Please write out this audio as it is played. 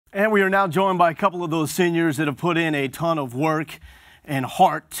And we are now joined by a couple of those seniors that have put in a ton of work and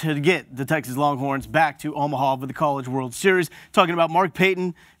heart to get the Texas Longhorns back to Omaha for the College World Series. Talking about Mark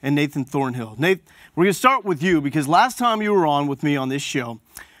Payton and Nathan Thornhill. Nate, we're going to start with you because last time you were on with me on this show,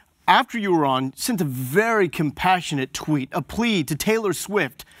 after you were on, sent a very compassionate tweet, a plea to Taylor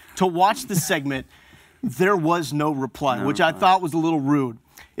Swift to watch the segment. There was no reply, which I thought was a little rude.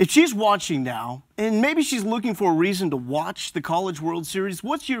 If she's watching now, and maybe she's looking for a reason to watch the College World Series,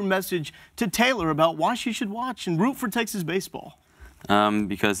 what's your message to Taylor about why she should watch and root for Texas baseball?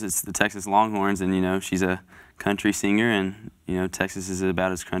 Because it's the Texas Longhorns, and, you know, she's a country singer, and, you know, Texas is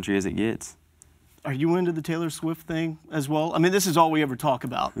about as country as it gets. Are you into the Taylor Swift thing as well? I mean, this is all we ever talk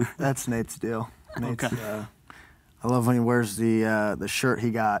about. That's Nate's deal. Nate's, okay. I love when he wears the shirt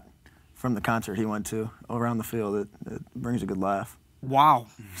he got from the concert he went to around the field. It brings a good laugh. Wow.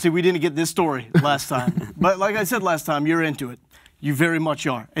 See, we didn't get this story last time. But like I said last time, you're into it. You very much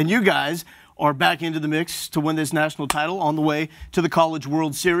are. And you guys are back into the mix to win this national title on the way to the College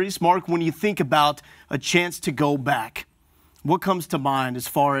World Series. Mark, when you think about a chance to go back, what comes to mind as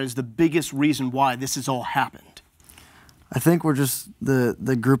far as the biggest reason why this has all happened? I think we're just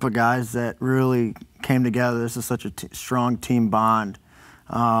the group of guys that really came together. This is such a strong team bond.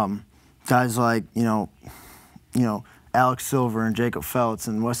 Guys like, you know, Alex Silver and Jacob Feltz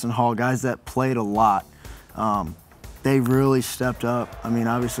and Weston Hall, guys that played a lot. They really stepped up. I mean,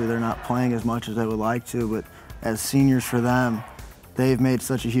 obviously they're not playing as much as they would like to, but as seniors for them, they've made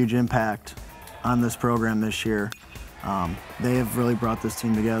such a huge impact on this program this year. They have really brought this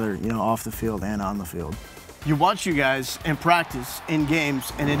team together, you know, off the field and on the field. You watch you guys in practice, in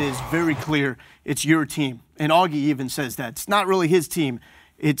games, and it is very clear it's your team. And Augie even says that. It's not really his team.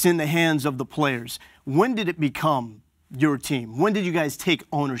 It's in the hands of the players. When did it become your team? When did you guys take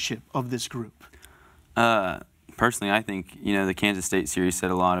ownership of this group? Personally, I think, you know, the Kansas State series said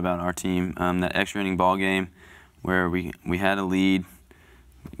a lot about our team. That extra inning ball game where we had a lead,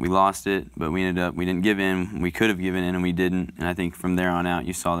 we lost it, but we didn't give in. We could have given in and we didn't. And I think from there on out,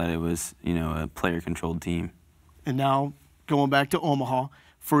 you saw that it was, you know, a player-controlled team. And now going back to Omaha,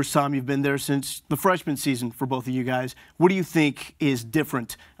 first time you've been there since the freshman season for both of you guys. What do you think is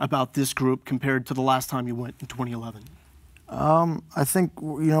different about this group compared to the last time you went in 2011? I think,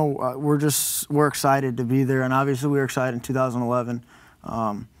 you know, we're excited to be there, and obviously we were excited in 2011,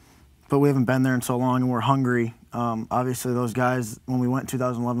 but we haven't been there in so long, and we're hungry. Obviously those guys, when we went in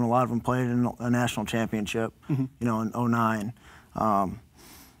 2011, a lot of them played in a national championship, you know, in '09.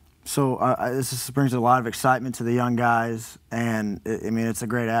 So this just brings a lot of excitement to the young guys, and I mean, it's a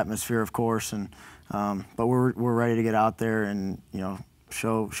great atmosphere, of course, and but we're ready to get out there and, you know,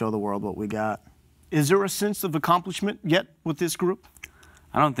 show the world what we got. Is there a sense of accomplishment yet with this group?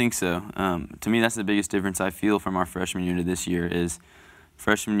 I don't think so. To me, that's the biggest difference I feel from our freshman year to this year is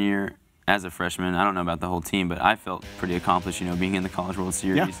freshman year, as a freshman, I don't know about the whole team, but I felt pretty accomplished, you know, being in the College World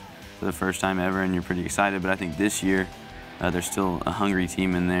Series for the first time ever, and you're pretty excited. But I think this year, there's still a hungry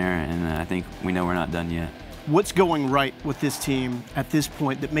team in there, and I think we know we're not done yet. What's going right with this team at this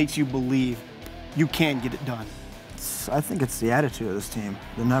point that makes you believe you can get it done? I think it's the attitude of this team,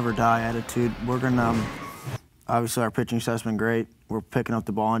 the never die attitude. We're gonna, obviously our pitching staff's been great. We're picking up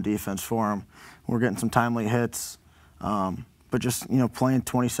the ball on defense for them. We're getting some timely hits, but just, you know, playing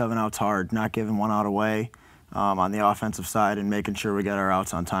 27 outs hard, not giving one out away on the offensive side, and making sure we get our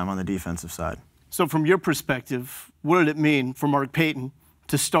outs on time on the defensive side. So from your perspective, what did it mean for Mark Payton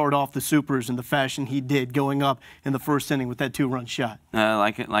to start off the Supers in the fashion he did, going up in the first inning with that two-run shot?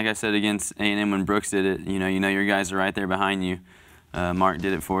 Like I said against A&M when Brooks did it, you know your guys are right there behind you. Mark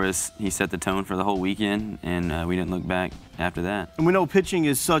did it for us. He set the tone for the whole weekend, and we didn't look back after that. And we know pitching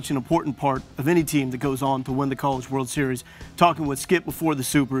is such an important part of any team that goes on to win the College World Series. Talking with Skip before the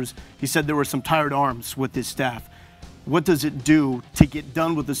Supers, he said there were some tired arms with his staff. What does it do to get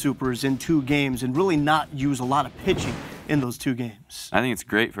done with the Supers in 2 games and really not use a lot of pitching in those 2 games? I think it's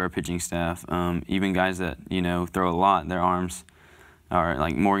great for our pitching staff. Even guys that, you know, throw a lot, their arms are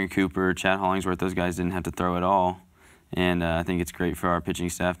like Morgan Cooper, Chad Hollingsworth, those guys didn't have to throw at all. And I think it's great for our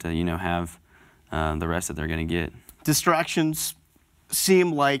pitching staff to, you know, have the rest that they're going to get. Distractions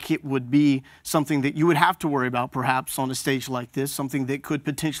seem like it would be something that you would have to worry about perhaps on a stage like this, something that could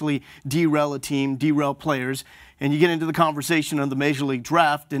potentially derail a team, derail players. And you get into the conversation on the Major League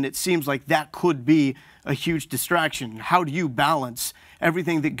Draft, and it seems like that could be a huge distraction. How do you balance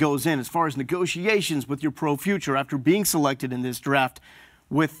everything that goes in as far as negotiations with your pro future after being selected in this draft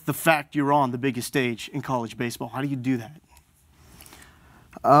with the fact you're on the biggest stage in college baseball? How do you do that?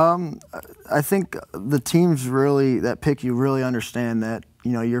 I think the teams that pick you really understand that,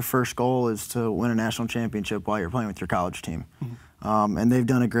 you know, your first goal is to win a national championship while you're playing with your college team. And they've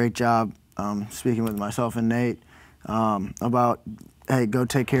done a great job speaking with myself and Nate about, hey, go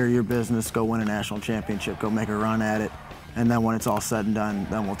take care of your business, go win a national championship, go make a run at it, and then when it's all said and done,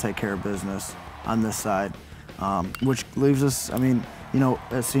 then we'll take care of business on this side, which leaves us, I mean, you know,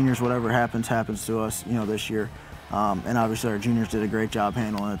 as seniors, whatever happens to us, you know, this year. And obviously our juniors did a great job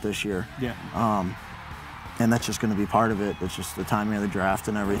handling it this year. Yeah. And that's just going to be part of it. It's just the timing of the draft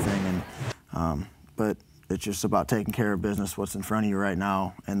and everything. And but it's just about taking care of business, what's in front of you right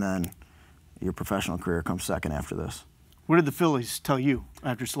now, and then your professional career comes second after this. What did the Phillies tell you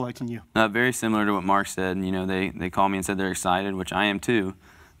after selecting you? Very similar to what Mark said. You know, they called me and said they're excited, which I am too,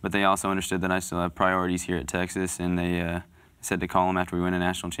 but they also understood that I still have priorities here at Texas, and they said to call them after we win a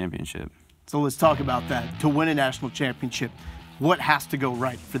national championship. So let's talk about that. To win a national championship, what has to go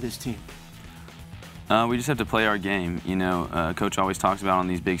right for this team? We just have to play our game. You know, Coach always talks about on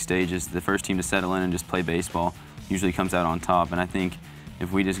these big stages, the first team to settle in and just play baseball usually comes out on top. And I think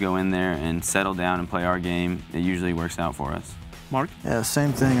if we just go in there and settle down and play our game, it usually works out for us. Mark? Yeah,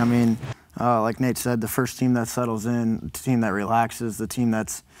 same thing. I mean, like Nate said, the first team that settles in, the team that relaxes, the team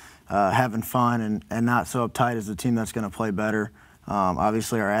that's having fun and not so uptight is the team that's going to play better.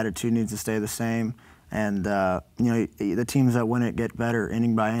 Obviously, our attitude needs to stay the same. And, you know, the teams that win it get better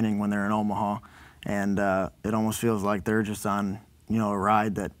inning by inning when they're in Omaha. And it almost feels like they're just on, you know, a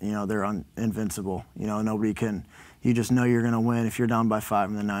ride that, you know, they're invincible. You know, nobody can, you just know you're going to win. If you're down by 5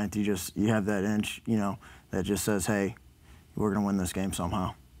 in the ninth, you have that inch, you know, that just says, hey, we're going to win this game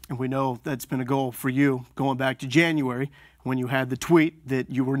somehow. And we know that's been a goal for you going back to January when you had the tweet that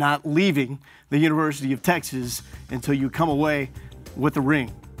you were not leaving the University of Texas until you come away with a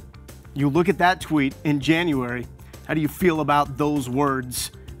ring. You look at that tweet in January, how do you feel about those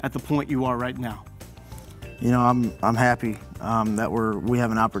words at the point you are right now? You know, I'm happy that we have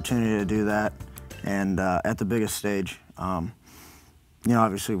an opportunity to do that, and at the biggest stage. You know,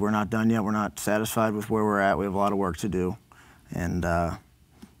 obviously we're not done yet. We're not satisfied with where we're at. We have a lot of work to do, and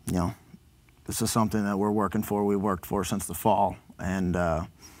you know, this is something that we're working for. We've worked for since the fall, and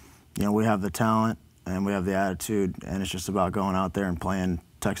you know, we have the talent and we have the attitude, and it's just about going out there and playing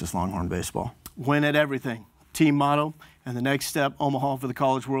Texas Longhorn baseball. Win at everything. Team motto. And the next step, Omaha for the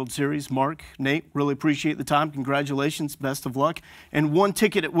College World Series. Mark, Nate, really appreciate the time. Congratulations. Best of luck. And one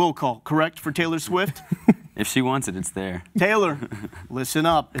ticket at will call, correct, for Taylor Swift? If she wants it, it's there. Taylor, listen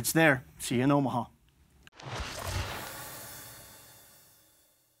up. It's there. See you in Omaha.